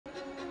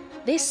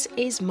This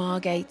is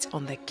Margate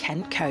on the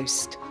Kent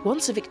coast.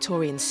 Once a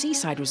Victorian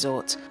seaside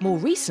resort, more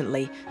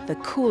recently, the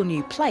cool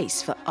new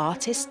place for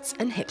artists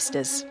and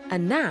hipsters.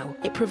 And now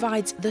it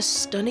provides the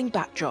stunning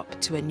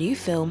backdrop to a new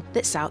film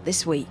that's out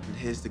this week. And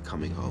here's the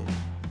coming home.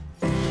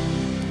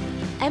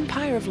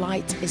 Empire of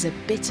Light is a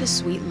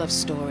bittersweet love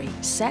story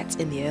set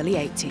in the early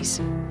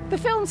 80s. The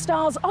film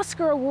stars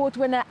Oscar Award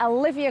winner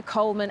Olivia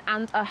Colman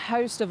and a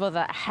host of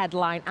other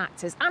headline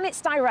actors, and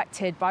it's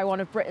directed by one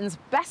of Britain's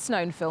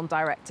best-known film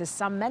directors,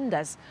 Sam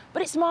Mendes.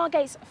 But it's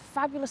Margate's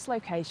fabulous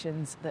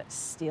locations that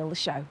steal the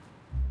show.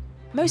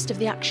 Most of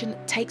the action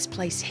takes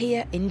place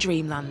here in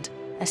Dreamland,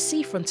 a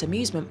seafront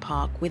amusement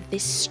park with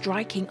this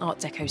striking Art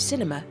Deco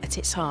cinema at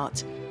its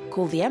heart,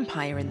 called the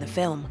Empire in the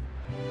film.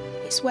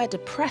 It's where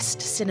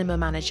depressed cinema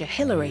manager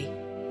Hilary...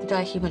 Did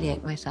I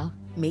humiliate myself?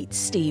 ...meets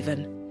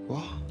Stephen,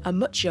 What? a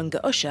much younger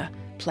usher,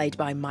 played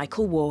by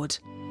Michael Ward.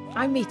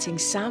 I'm meeting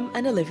Sam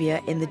and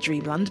Olivia in the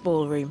Dreamland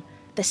ballroom,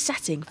 the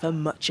setting for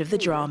much of the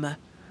drama.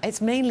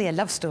 It's mainly a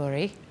love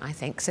story, I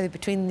think. So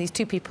between these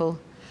two people,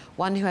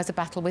 one who has a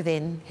battle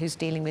within, who's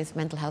dealing with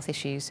mental health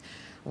issues,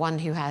 one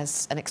who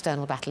has an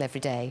external battle every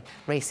day,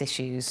 race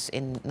issues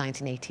in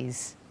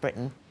 1980s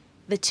Britain.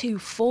 The two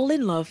fall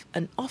in love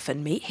and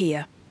often meet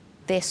here.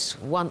 This,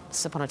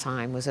 once upon a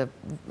time, was a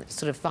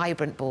sort of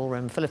vibrant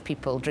ballroom full of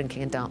people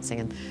drinking and dancing,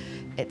 and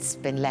it's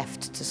been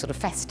left to sort of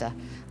fester.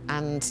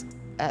 And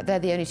they're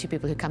the only two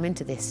people who come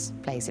into this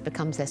place. It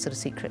becomes their sort of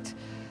secret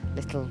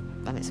little,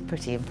 and it's a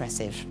pretty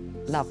impressive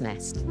love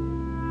nest.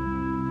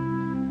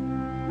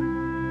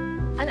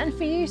 And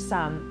for you,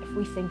 Sam, if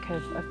we think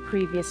of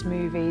previous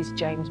movies,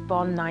 James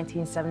Bond,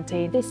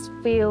 1917, this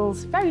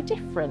feels very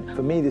different.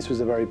 For me, this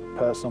was a very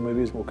personal movie.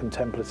 It was a more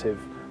contemplative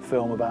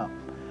film about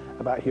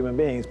human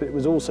beings, but it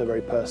was also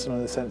very personal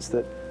in the sense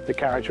that the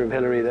character of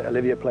Hilary that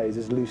Olivia plays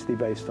is loosely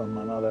based on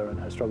my mother and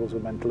her struggles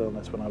with mental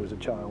illness when I was a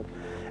child.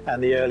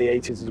 And the early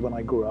 80s is when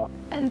I grew up.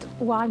 And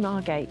why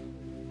Margate?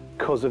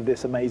 Because of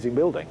this amazing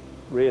building,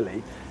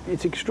 really.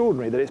 It's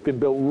extraordinary that it's been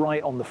built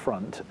right on the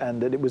front and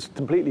that it was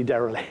completely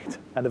derelict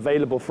and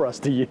available for us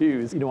to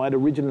use. You know, I'd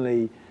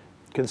originally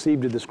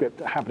conceived of the script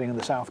happening on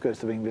the south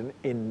coast of England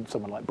in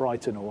somewhere like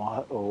Brighton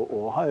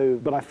or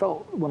Hove, but I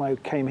felt when I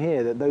came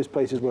here that those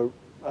places were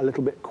a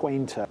little bit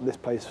quainter. This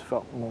place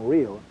felt more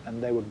real,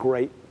 and they were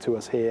great to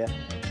us here.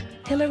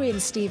 Hilary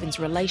and Stephen's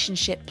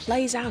relationship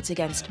plays out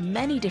against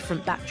many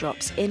different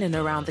backdrops in and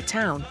around the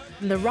town,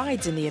 from the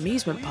rides in the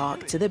amusement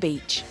park to the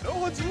beach. No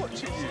one's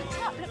watching you.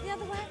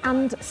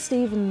 And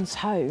Stephen's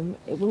home,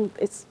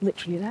 it's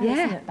literally there,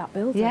 isn't it, that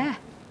building? Yeah.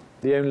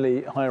 The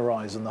only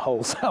high-rise on the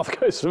whole south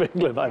coast of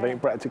England, I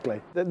think,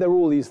 practically. There are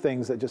all these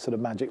things that just sort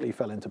of magically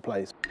fell into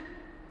place.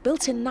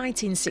 Built in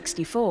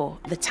 1964,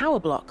 the tower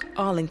block,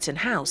 Arlington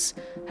House,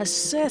 has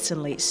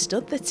certainly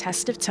stood the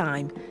test of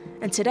time,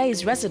 and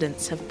today's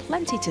residents have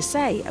plenty to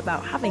say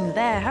about having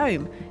their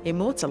home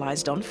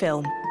immortalised on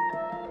film.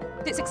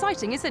 It's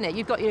exciting, isn't it?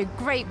 You've got your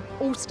great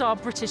all-star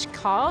British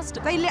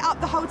cast. They lit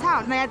up the whole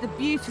town, and they had the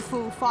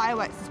beautiful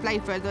fireworks display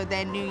for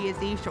their New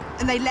Year's Eve show.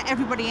 And they let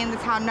everybody in the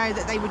town know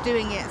that they were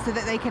doing it so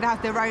that they could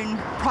have their own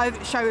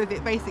private show of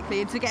it,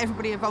 basically, and to get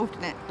everybody involved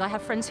in it. I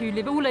have friends who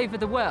live all over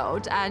the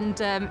world, and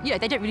you know,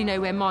 they don't really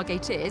know where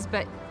Margate is,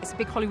 but it's a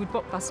big Hollywood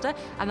blockbuster,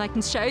 and I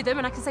can show them,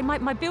 and I can say,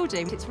 my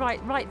building, it's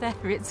right there,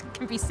 it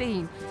can be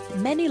seen.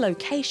 Many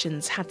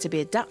locations had to be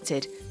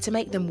adapted to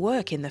make them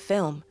work in the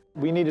film.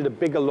 We needed a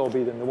bigger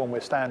lobby than the one we're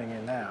standing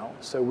in now,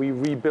 so we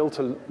rebuilt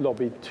a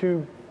lobby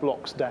 2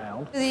 blocks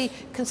down. The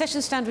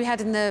concession stand we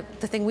had in the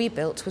thing we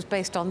built was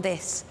based on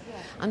this.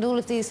 And all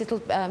of these little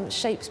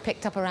shapes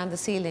picked up around the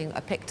ceiling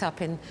are picked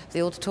up in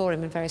the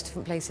auditorium in various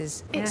different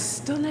places. It's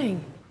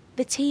stunning.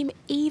 The team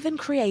even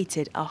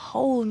created a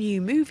whole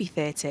new movie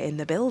theatre in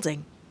the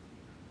building.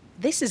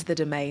 This is the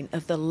domain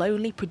of the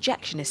lonely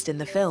projectionist in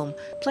the film,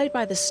 played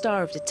by the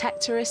star of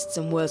Detectorists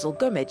and Wurzel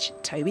Gummidge,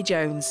 Toby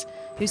Jones,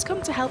 who's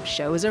come to help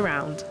show us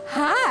around.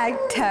 Hi,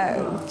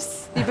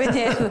 Tobes. You've been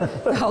here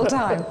the whole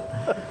time.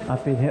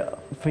 I've been here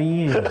for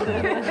years.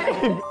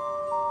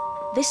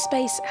 This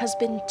space has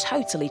been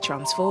totally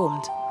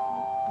transformed.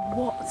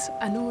 What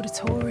an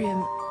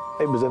auditorium.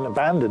 It was an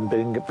abandoned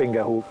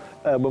bingo hall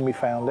when we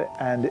found it,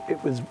 and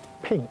it was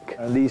pink.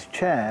 And these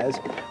chairs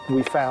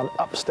we found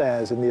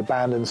upstairs in the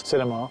abandoned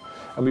cinema,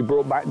 and we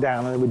brought back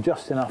down, and they were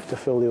just enough to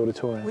fill the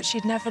auditorium. Which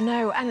you'd never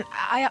know. And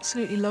I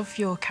absolutely love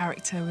your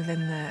character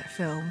within the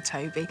film,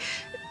 Toby.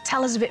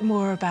 Tell us a bit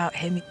more about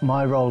him.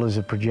 My role as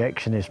a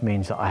projectionist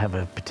means that I have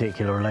a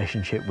particular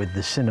relationship with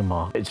the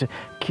cinema. It's a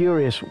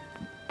curious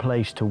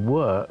place to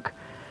work,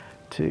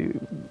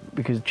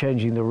 because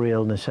changing the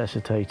real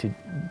necessitated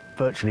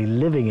virtually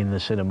living in the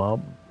cinema.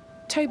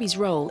 Toby's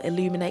role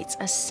illuminates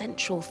a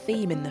central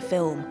theme in the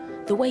film,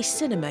 the way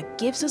cinema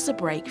gives us a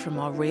break from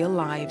our real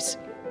lives.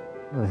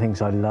 One of the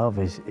things I love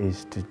is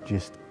to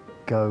just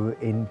go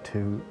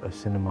into a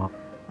cinema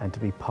and to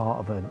be part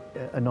of an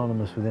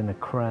anonymous within a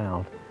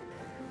crowd,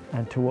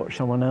 and to watch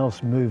someone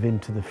else move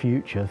into the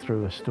future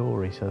through a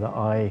story so that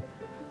I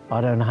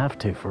don't have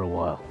to for a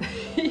while.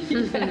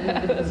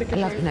 I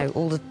love to know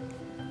all the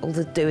all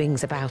the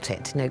doings about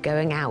it, you know,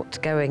 going out,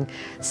 going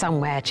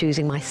somewhere,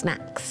 choosing my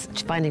snacks,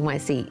 finding my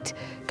seat,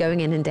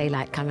 going in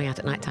daylight, coming out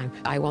at night time.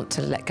 I want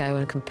to let go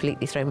and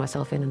completely throw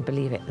myself in and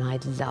believe it, and I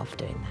love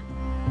doing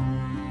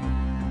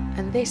that.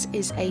 And this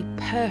is a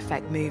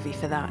perfect movie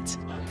for that.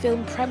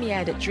 Film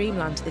premiered at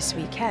Dreamland this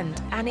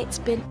weekend, and it's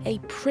been a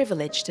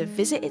privilege to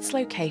visit its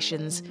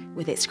locations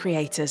with its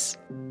creators.